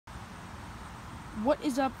What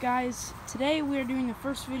is up, guys? Today we are doing the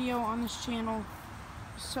first video on this channel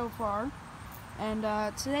so far, and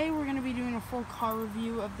today we're going to be doing a full car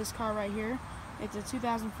review of this car right here. It's a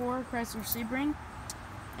 2004 Chrysler Sebring,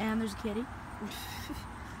 and there's a kitty.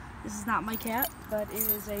 This is not my cat, but it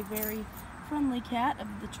is a very friendly cat of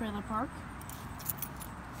the trailer park.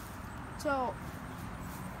 So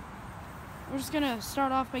we're just going to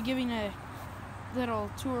start off by giving a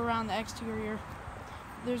little tour around the exterior.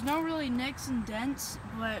 There's no really nicks and dents,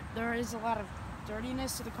 but there is a lot of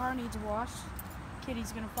dirtiness, so the car needs a wash.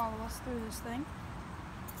 Kitty's gonna follow us through this thing.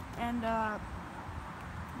 And the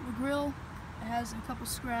grill has a couple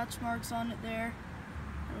scratch marks on it there.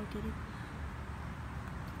 Hello, Kitty.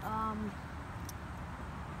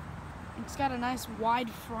 It's got a nice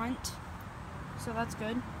wide front, so that's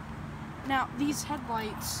good. Now these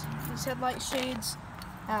headlight shades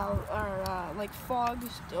are like fogged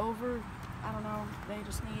over. I don't know, they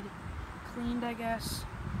just need cleaned, I guess.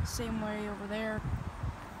 Same way over there.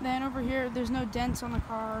 Then over here, there's no dents on the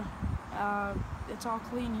car. It's all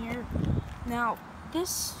clean here. Now,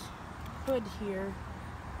 this hood here,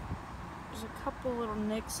 there's a couple little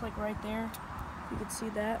nicks, like right there. You can see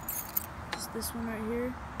that. Just this one right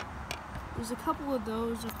here. There's a couple of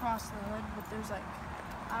those across the hood, but there's like,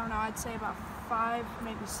 I don't know, I'd say about 5,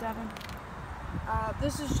 maybe 7.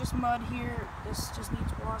 This is just mud here. This just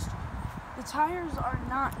needs washed. The tires are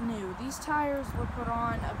not new. These tires were put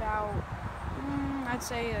on about, I'd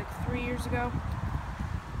say like 3 years ago.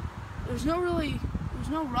 There's no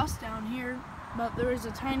rust down here, but there is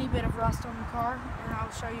a tiny bit of rust on the car, and I'll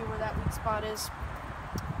show you where that weak spot is.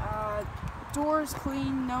 Doors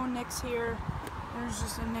clean, no nicks here. There's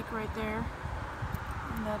just a nick right there,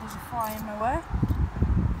 and there's a fly in my way.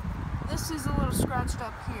 This is a little scratched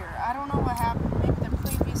up here. I don't know what happened. Maybe the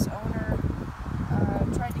previous owner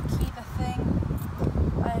tried to key the thing.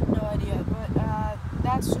 I have no idea, but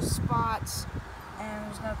that's just spots, and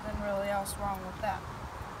there's nothing really else wrong with that.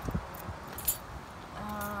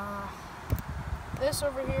 This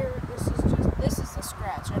over here, this is a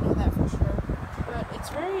scratch. I know that for sure, but it's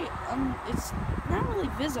very it's not really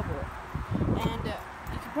visible, and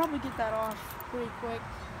you can probably get that off pretty quick.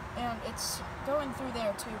 And it's going through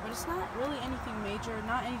there too, but it's not really anything major,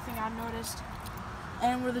 not anything I've noticed.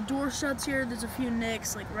 And where the door shuts here, there's a few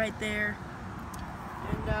nicks, like right there.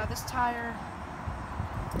 And this tire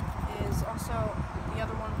is also the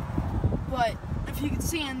other one. But if you can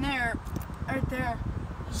see in there, right there,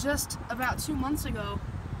 just about 2 months ago,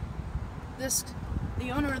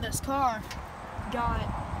 the owner of this car got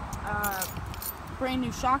brand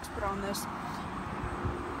new shocks put on this.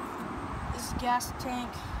 This is gas tank,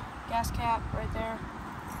 gas cap right there.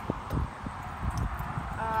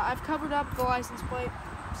 I've covered up the license plate,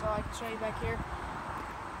 so I can show you back here.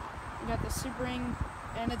 We got the Sebring,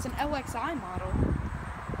 and it's an LXI model.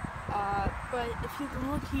 But if you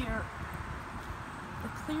can look here, the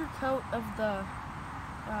clear coat of the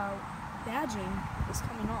badging is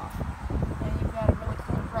coming off. And you've got a really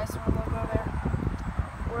clean Chrysler logo there,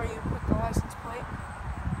 where you put the license plate.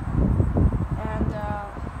 And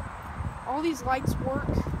all these lights work.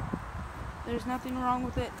 There's nothing wrong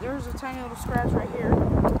with it. There's a tiny little scratch right here.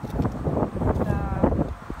 And,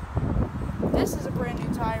 this is a brand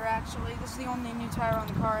new tire, actually. This is the only new tire on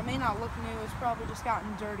the car. It may not look new. It's probably just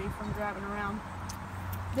gotten dirty from driving around.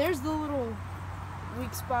 There's the little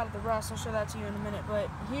weak spot of the rust. I'll show that to you in a minute. But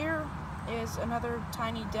here is another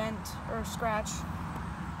tiny dent or scratch.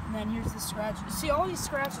 And then here's the scratch. You see, all these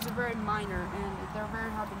scratches are very minor, and they're very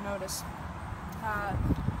hard to notice.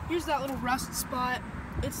 Here's that little rust spot.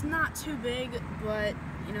 It's not too big, but,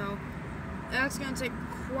 you know, that's going to take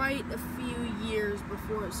quite a few years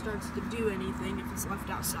before it starts to do anything if it's left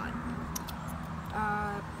outside.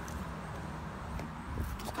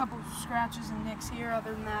 There's a couple scratches and nicks here.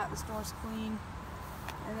 Other than that, this door's clean.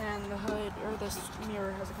 And then the hood, or this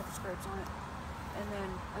mirror, has a couple scrapes on it. And then,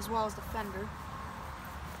 as well as the fender.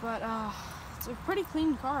 But, it's a pretty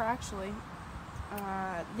clean car, actually.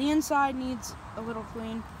 The inside needs a little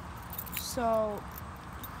clean. So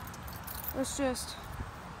let's just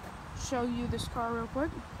show you this car real quick.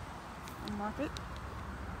 Unlock it.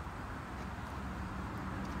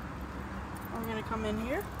 We're gonna come in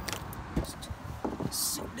here. Just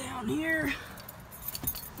sit down here.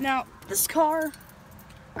 Now, this car,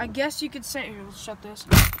 I guess you could say, here, let's shut this.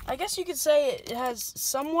 I guess you could say it has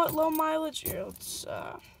somewhat low mileage. Here, let's,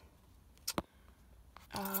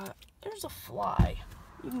 there's a fly.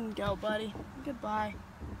 You can go, buddy. Goodbye.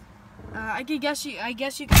 I guess you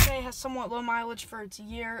could say it has somewhat low mileage for its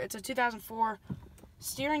year. It's a 2004.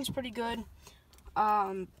 Steering's pretty good.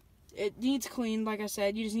 It needs cleaned, like I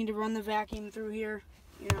said. You just need to run the vacuum through here,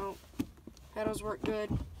 you know, Pedals work good.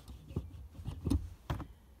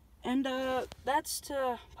 And that's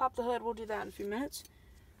to pop the hood. We'll do that in a few minutes.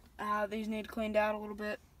 These need cleaned out a little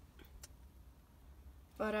bit.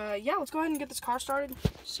 But yeah, let's go ahead and get this car started,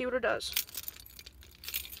 see what it does.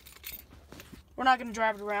 We're not going to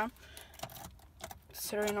drive it around,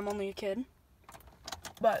 considering I'm only a kid.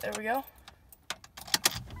 But there we go.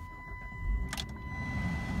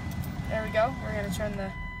 There we go. We're going to turn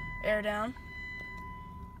the air down.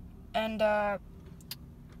 And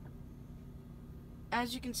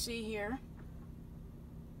as you can see here,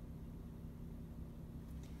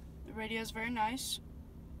 the radio is very nice.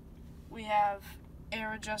 We have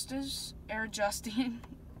air adjusting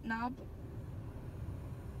knob.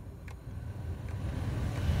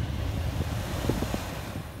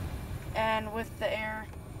 And with the air,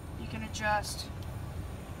 you can adjust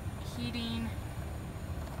heating,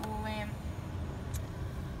 cooling,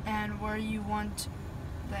 and where you want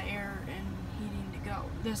the air and heating to go.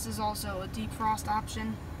 This is also a defrost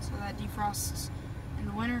option, so that defrosts in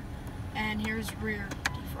the winter. And here's rear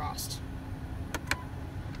defrost.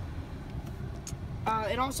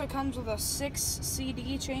 It also comes with a 6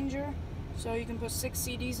 CD changer, so you can put 6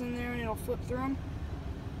 CDs in there and it'll flip through them.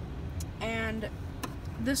 And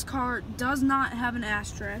this car does not have an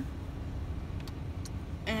ashtray,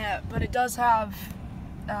 but it does have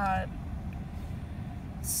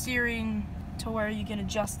steering to where you can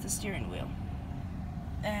adjust the steering wheel.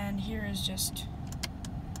 And here is just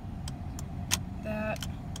that,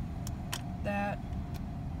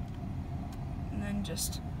 and then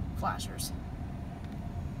just flashers.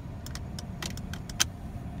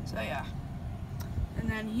 So yeah. And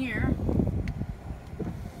then here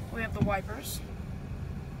we have the wipers.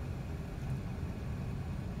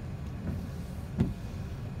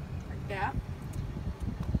 Like that.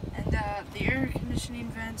 And the air conditioning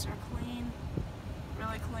vents are clean,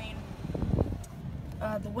 really clean.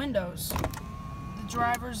 The windows. The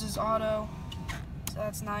driver's is auto, so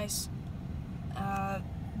that's nice.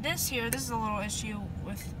 This is a little issue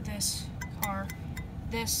with this car.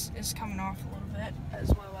 This is coming off a little bit, as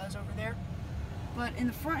well as over there. But in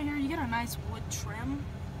the front here, you get a nice wood trim,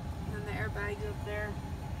 and then the airbag's up there.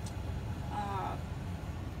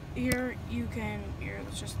 Here you can,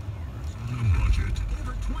 let's just budget.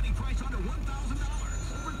 Over 20 price under $1,000.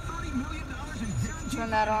 Over $30 million in guaranteed. Turn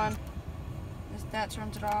that on. That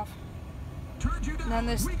turns it off. And then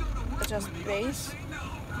this adjusts bass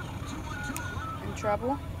and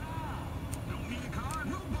treble.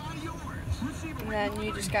 And then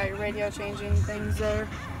you just got your radio changing things there.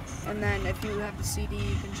 And then if you have the CD,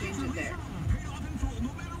 you can change it there.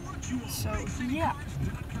 So yeah.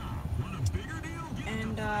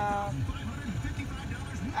 And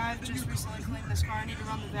I've just recently cleaned this car. I need to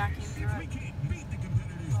run the vacuum through it.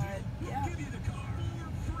 But yeah.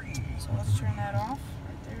 So let's turn that off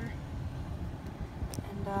right there.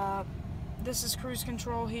 And this is cruise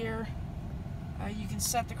control here. You can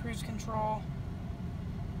set the cruise control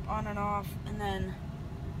on and off, and then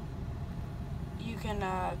you can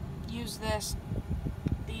use these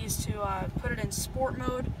to put it in sport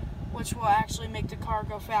mode, which will actually make the car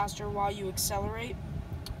go faster while you accelerate.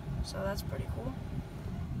 So that's pretty cool.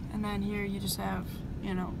 And then here you just have,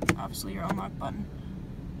 obviously your unlock button,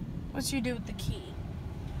 which you do with the key.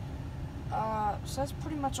 So that's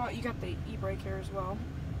pretty much all. You got the e-brake here as well.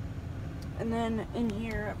 And then in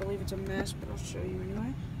here, I believe it's a mess, but I'll show you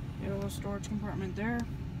anyway. You have a little storage compartment there.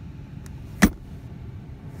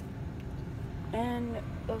 And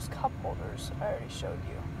those cup holders I already showed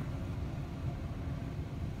you.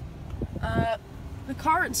 The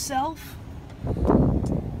car itself,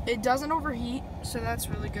 it doesn't overheat, so that's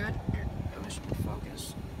really good. Here, I wish it would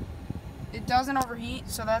focus. It doesn't overheat,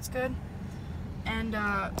 so that's good. And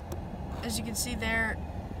as you can see there,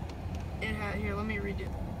 here, let me redo.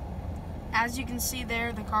 As you can see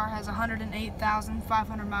there, the car has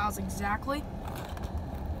 108,500 miles exactly.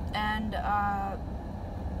 And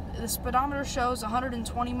the speedometer shows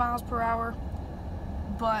 120 miles per hour,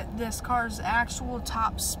 but this car's actual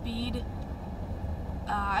top speed,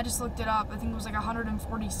 I just looked it up, I think it was like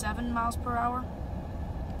 147 miles per hour.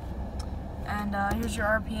 And here's your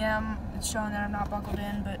RPM. It's showing that I'm not buckled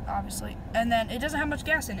in, but obviously. And then it doesn't have much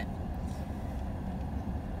gas in it.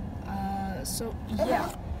 So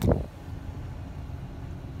yeah.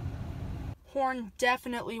 Horn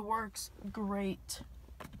definitely works great.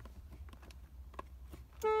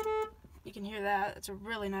 You can hear that. It's a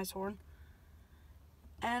really nice horn.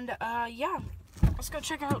 And yeah, let's go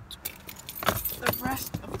check out the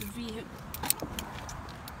rest of the vehicle.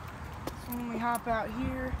 So when we hop out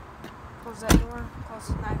here, close that door, close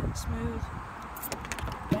it nice and smooth.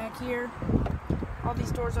 Back here, All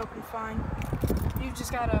these doors open fine. You've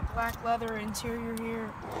just got a black leather interior here,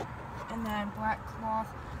 and then black cloth.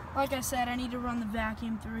 Like I said, I need to run the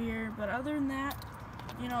vacuum through here, but other than that,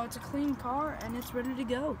 you know, it's a clean car and it's ready to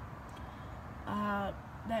go.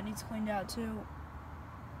 That needs cleaned out too.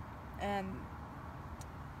 And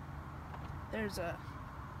there's a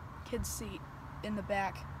kid's seat in the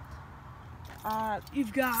back.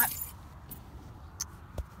 You've got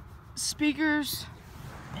speakers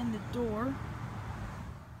in the door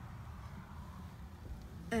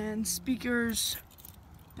and speakers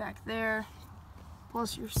back there,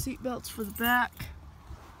 plus your seat belts for the back.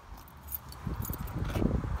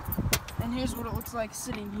 And here's what it looks like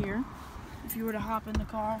sitting here if you were to hop in the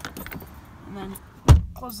car and then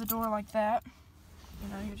close the door like that. You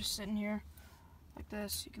know, you're just sitting here like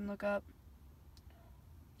this. You can look up,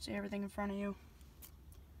 see everything in front of you,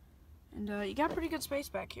 and you got pretty good space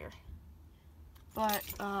back here. But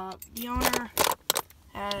the owner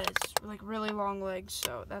has like really long legs,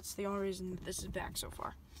 so that's the only reason this is back so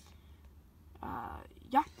far.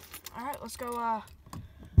 Yeah. All right, let's go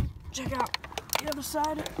check out the other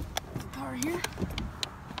side of the car here.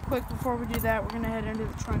 Quick, before we do that, we're gonna head into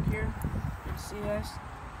the trunk here. See this?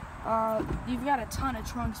 You've got a ton of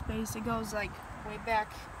trunk space. It goes like way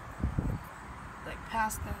back, like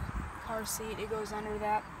past the car seat. It goes under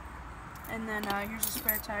that, and then here's a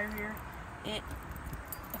spare tire here. I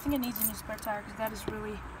think it needs a new spare tire because that is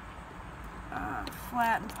really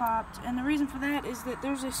flat and popped. And the reason for that is that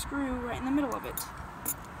there's a screw right in the middle of it.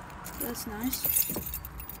 That's nice.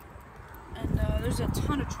 And there's a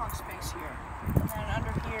ton of trunk space here. And then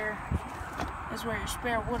under here is where your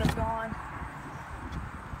spare would have gone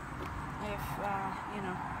if, you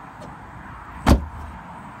know.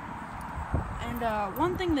 And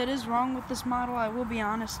one thing that is wrong with this model, I will be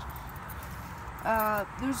honest,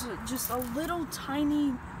 there's just a little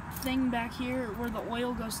tiny thing back here where the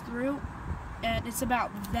oil goes through, and it's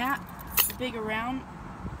about that big around,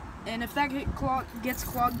 and if that gets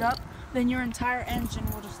clogged up, then your entire engine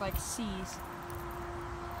will just like seize.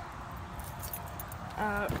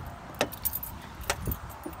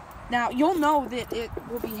 Now you'll know that it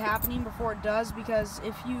will be happening before it does, because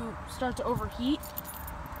if you start to overheat,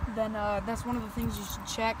 then that's one of the things you should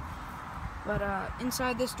check. But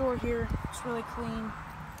inside this door here, it's really clean.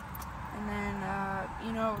 And then,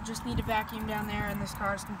 you know, just need a vacuum down there, and this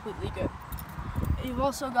car is completely good. You've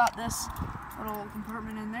also got this little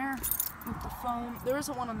compartment in there with the phone. There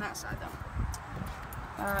isn't one on that side, though.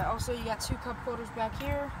 Also, you got two cup holders back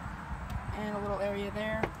here, and a little area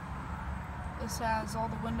there. This has all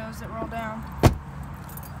the windows that roll down.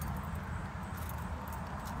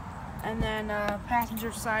 And then,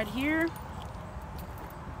 passenger side here.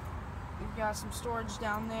 We've got some storage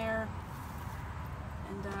down there,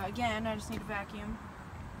 and again, I just need a vacuum.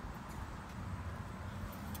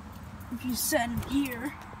 If you set in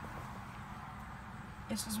gear,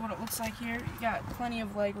 this is what it looks like here. You got plenty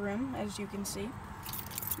of leg room, as you can see.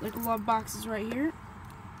 Like glove boxes right here.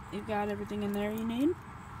 You've got everything in there you need.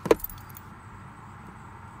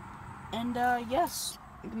 And yes,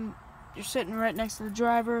 you're sitting right next to the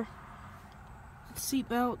driver. Seat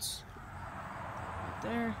belts right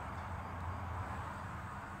there.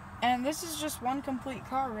 And this is just one complete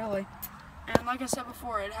car, really. And like I said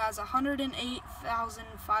before, it has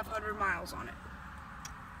 108,500 miles on it.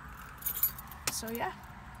 So yeah,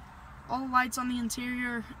 all the lights on the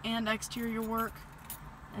interior and exterior work.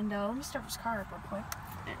 And let me start this car up real quick,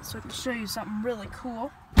 so I can show you something really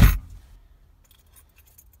cool.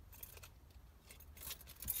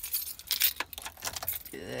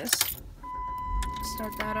 Do this.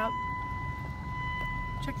 Start that up.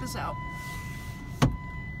 Check this out.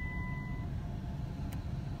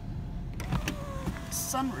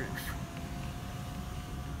 Sunroof.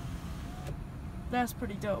 That's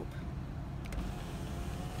pretty dope.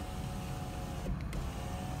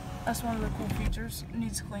 That's one of the cool features. It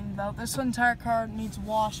needs cleaned out. This entire car needs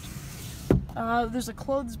washed. There's a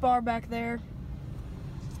clothes bar back there.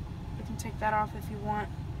 You can take that off if you want.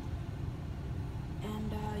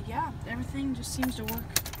 And yeah, everything just seems to work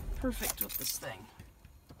perfect with this thing.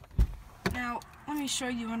 Now, let me show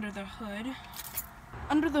you under the hood.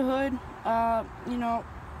 Under the hood, you know,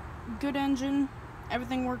 good engine,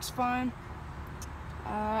 everything works fine.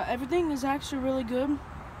 Everything is actually really good.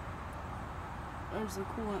 There's the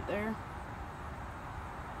coolant there.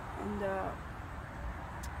 And,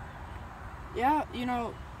 yeah, you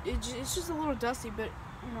know, it's just a little dusty, but,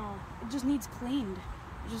 you know, it just needs cleaned.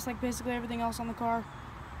 Just like basically everything else on the car.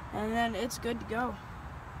 And then it's good to go.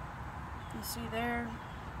 You see there's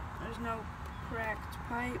no cracked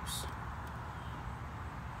pipes.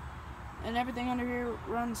 And everything under here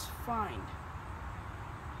runs fine.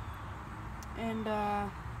 and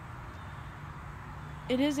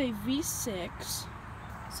it is a V6.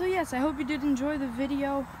 So yes, I hope you did enjoy the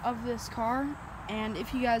video of this car, and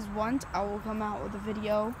if you guys want, I will come out with a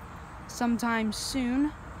video sometime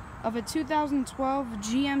soon of a 2012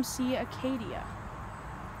 GMC Acadia.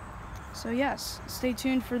 So yes, stay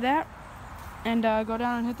tuned for that, and go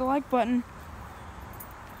down and hit the like button,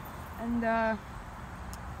 and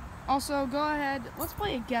also go ahead, let's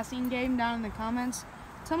play a guessing game down in the comments.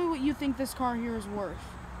 Tell me what you think this car here is worth.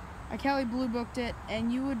 I Kelly Blue booked it,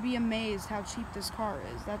 and you would be amazed how cheap this car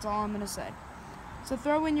is. That's all I'm going to say. So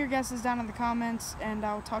throw in your guesses down in the comments, and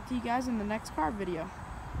I'll talk to you guys in the next car video.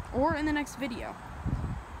 Or in the next video.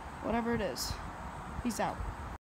 Whatever it is. Peace out.